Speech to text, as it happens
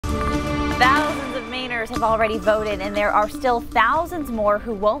Mainers have already voted, and there are still thousands more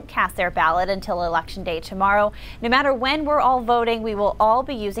who won't cast their ballot until Election Day tomorrow. No matter when we're all voting, we will all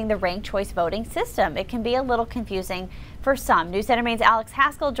be using the ranked choice voting system. It can be a little confusing for some. News Center Maine's Alex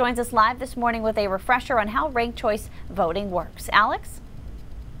Haskell joins us live this morning with a refresher on how ranked choice voting works. Alex?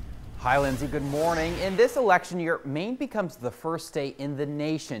 Hi, Lindsay. Good morning. In this election year, Maine becomes the first state in the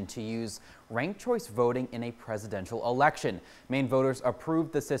nation to use ranked choice voting in a presidential election. Maine voters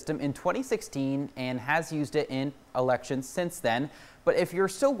approved the system in 2016 and has used it in elections since then. But if you're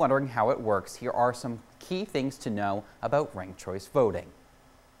still wondering how it works, here are some key things to know about ranked choice voting.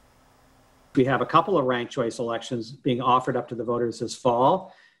 We have a couple of ranked choice elections being offered up to the voters this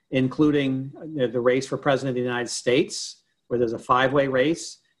fall, including the race for President of the United States, where there's a 5-way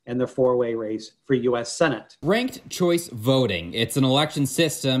race, and the 4-way race for U.S. Senate. Ranked choice voting. It's an election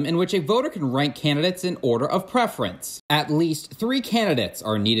system in which a voter can rank candidates in order of preference. At least 3 candidates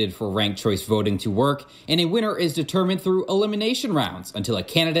are needed for ranked choice voting to work, and a winner is determined through elimination rounds until a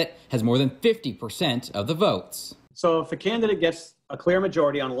candidate has more than 50% of the votes. So if a candidate gets a clear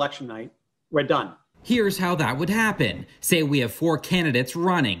majority on election night, we're done. Here's how that would happen. Say we have 4 candidates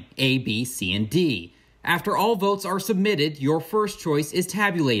running, A, B, C, and D. After all votes are submitted, your first choice is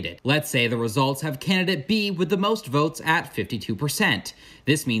tabulated. Let's say the results have candidate B with the most votes at 52%.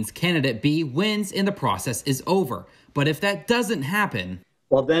 This means candidate B wins and the process is over. But if that doesn't happen,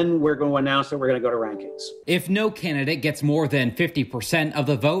 well, then we're going to announce that we're going to go to rankings. If no candidate gets more than 50% of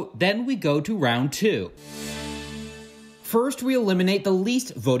the vote, then we go to round 2. First, we eliminate the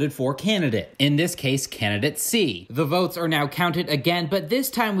least voted for candidate, in this case, candidate C. The votes are now counted again, but this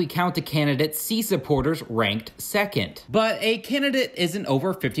time we count the candidate C supporters ranked second. But a candidate isn't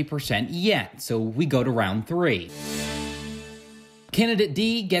over 50% yet, so we go to round 3. Candidate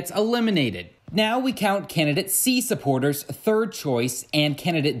D gets eliminated. Now we count candidate C supporters third choice and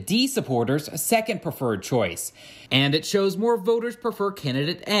candidate D supporters second preferred choice. And it shows more voters prefer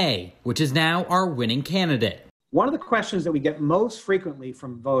candidate A, which is now our winning candidate. One of the questions that we get most frequently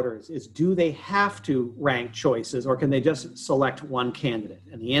from voters is, do they have to rank choices or can they just select one candidate?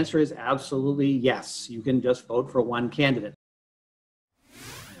 And the answer is absolutely yes. You can just vote for one candidate.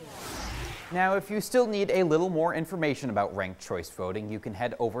 Now, if you still need a little more information about ranked choice voting, you can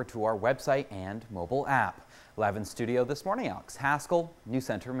head over to our website and mobile app. Live in studio this morning, Alex Haskell, News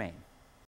Center, Maine.